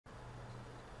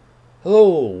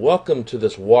Hello, welcome to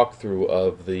this walkthrough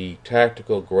of the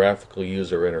Tactical Graphical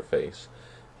User Interface.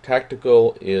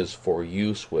 Tactical is for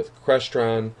use with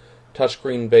Crestron,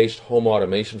 touchscreen-based home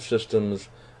automation systems,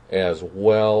 as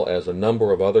well as a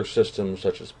number of other systems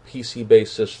such as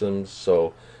PC-based systems.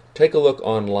 So take a look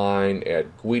online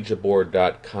at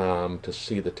GUIJABOARD.com to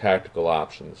see the tactical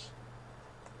options.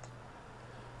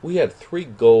 We had three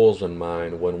goals in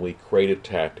mind when we created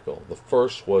Tactical. The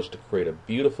first was to create a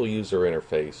beautiful user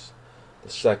interface. The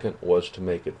second was to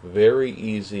make it very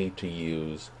easy to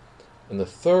use. And the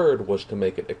third was to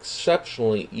make it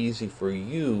exceptionally easy for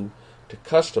you to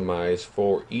customize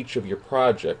for each of your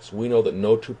projects. We know that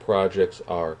no two projects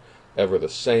are ever the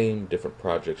same. Different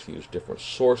projects use different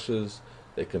sources.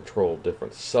 They control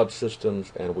different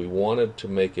subsystems, and we wanted to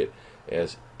make it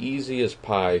as easy as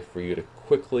pie for you to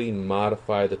quickly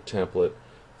modify the template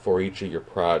for each of your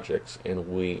projects. And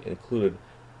we included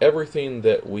everything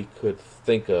that we could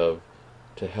think of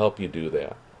to help you do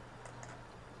that.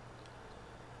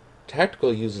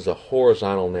 Tactical uses a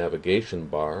horizontal navigation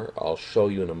bar. I'll show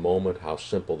you in a moment how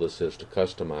simple this is to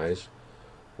customize.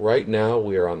 Right now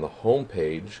we are on the home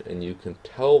page, and you can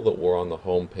tell that we're on the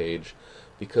home page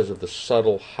because of the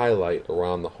subtle highlight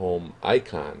around the home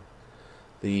icon.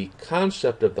 The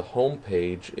concept of the home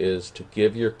page is to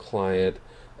give your client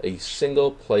a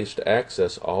single place to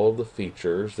access all of the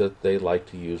features that they like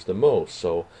to use the most.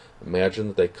 So imagine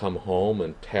that they come home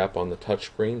and tap on the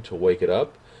touchscreen to wake it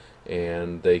up,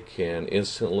 and they can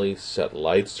instantly set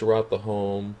lights throughout the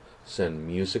home, send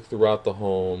music throughout the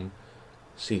home,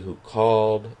 see who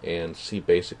called, and see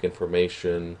basic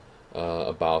information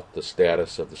about the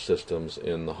status of the systems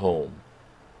in the home.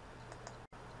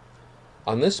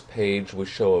 On this page we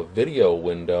show a video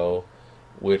window,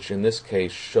 which in this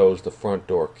case shows the front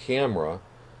door camera.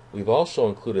 We've also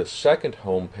included a second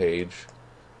home page,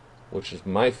 which is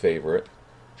my favorite,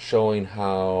 showing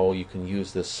how you can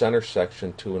use this center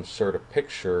section to insert a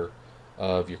picture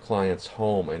of your client's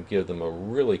home and give them a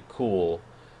really cool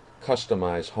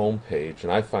customized home page,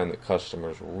 and I find that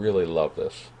customers really love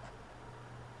this.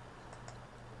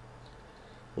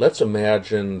 Let's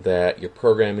imagine that you're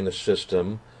programming a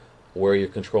system where you're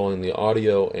controlling the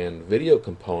audio and video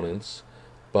components,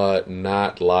 but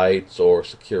not lights or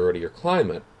security or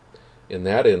climate. In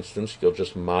that instance, you'll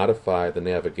just modify the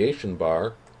navigation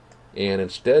bar and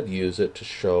instead use it to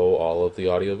show all of the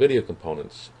audio video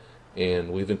components.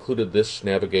 And we've included this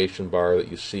navigation bar that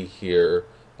you see here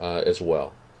as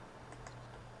well.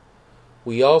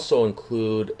 We also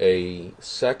include a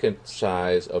second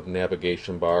size of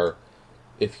navigation bar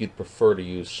if you'd prefer to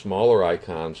use smaller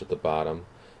icons at the bottom.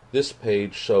 This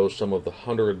page shows some of the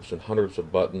hundreds and hundreds of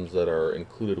buttons that are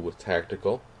included with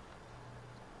Tactical.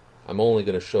 I'm only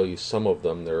going to show you some of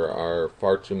them. There are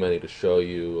far too many to show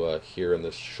you here in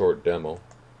this short demo.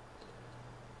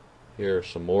 Here are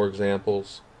some more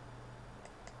examples.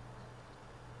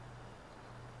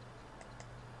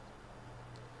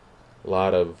 A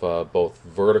lot of both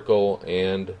vertical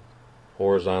and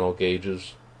horizontal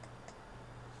gauges.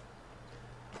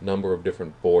 Number of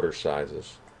different border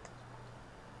sizes.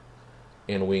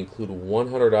 And we include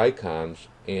 100 icons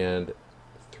and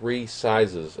 3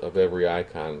 sizes of every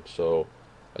icon. So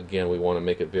again, we want to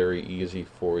make it very easy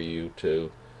for you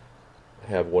to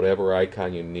have whatever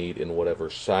icon you need in whatever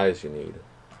size you need.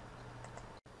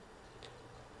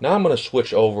 Now I'm going to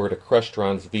switch over to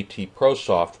Crestron's VT Pro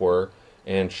software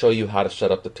and show you how to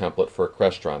set up the template for a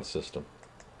Crestron system.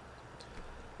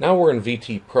 Now we're in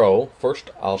VT Pro.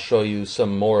 First I'll show you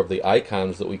some more of the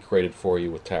icons that we created for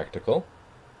you with Tactical.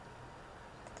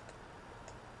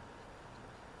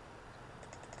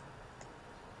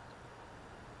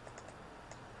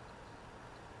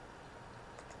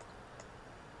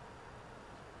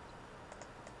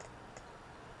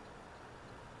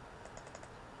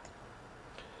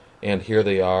 And here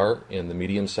they are in the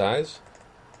medium size.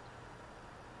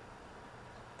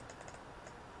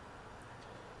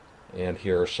 And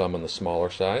here are some in the smaller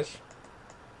size.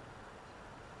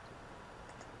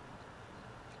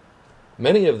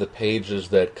 Many of the pages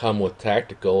that come with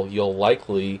Tactical you'll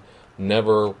likely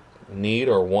never need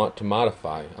or want to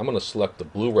modify. I'm going to select the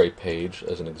Blu-ray page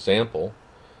as an example.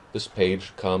 This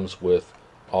page comes with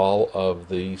all of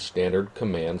the standard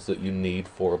commands that you need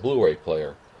for a Blu-ray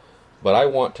player. But I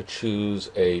want to choose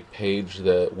a page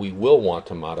that we will want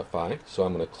to modify, so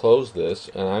I'm going to close this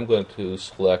and I'm going to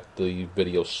select the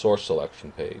video source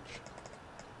selection page.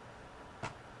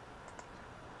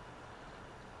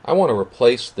 I want to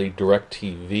replace the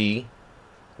DirecTV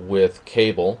with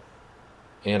cable,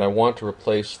 and I want to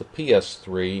replace the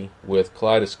PS3 with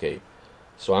Kaleidoscape.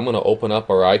 So I'm going to open up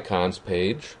our icons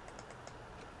page,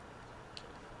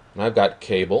 and I've got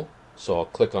cable, So I'll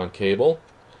click on Cable,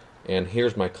 and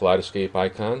here's my kaleidoscope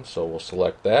icon, so we'll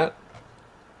select that,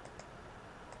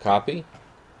 copy,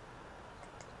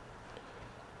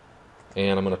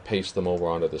 and I'm going to paste them over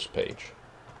onto this page.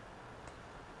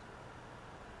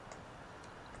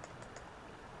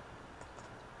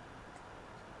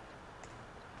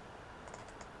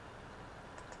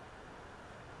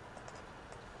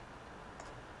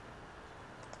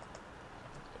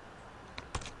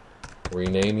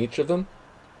 Rename each of them.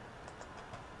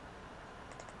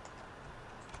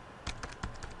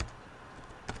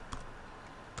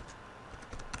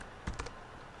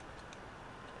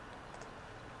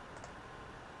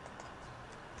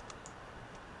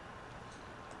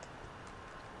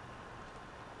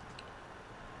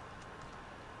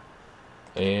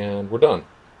 And we're done.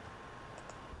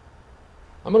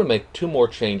 I'm going to make two more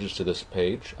changes to this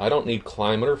page. I don't need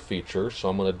climate or feature, so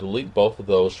I'm going to delete both of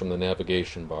those from the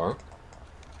navigation bar.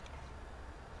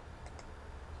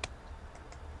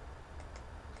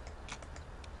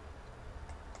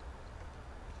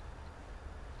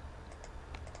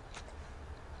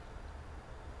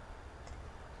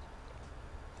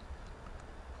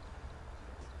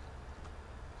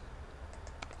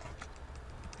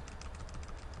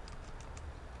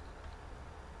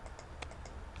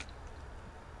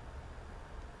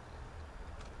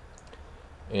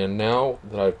 And now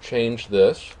that I've changed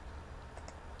this,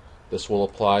 this will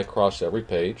apply across every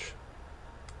page.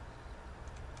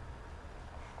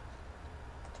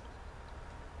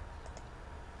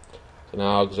 So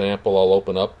now, example, I'll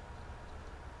open up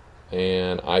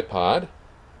an iPod.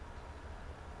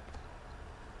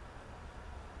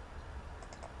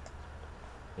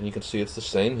 And you can see it's the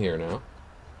same here now.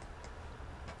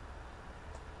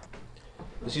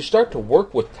 As you start to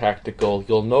work with Tactical,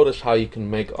 you'll notice how you can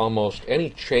make almost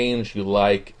any change you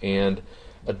like and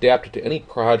adapt it to any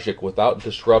project without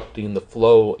disrupting the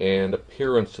flow and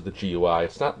appearance of the GUI.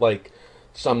 It's not like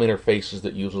some interfaces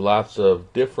that use lots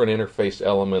of different interface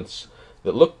elements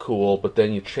that look cool, but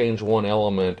then you change one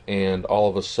element and all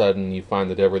of a sudden you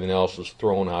find that everything else is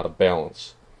thrown out of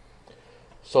balance.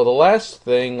 So the last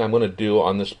thing I'm going to do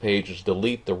on this page is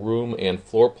delete the room and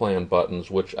floor plan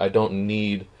buttons, which I don't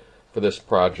need for this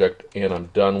project, and I'm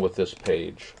done with this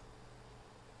page.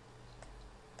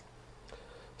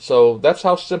 So that's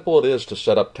how simple it is to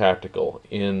set up Tactical.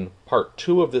 In part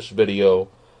 2 of this video,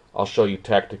 I'll show you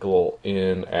Tactical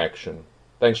in action.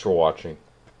 Thanks for watching.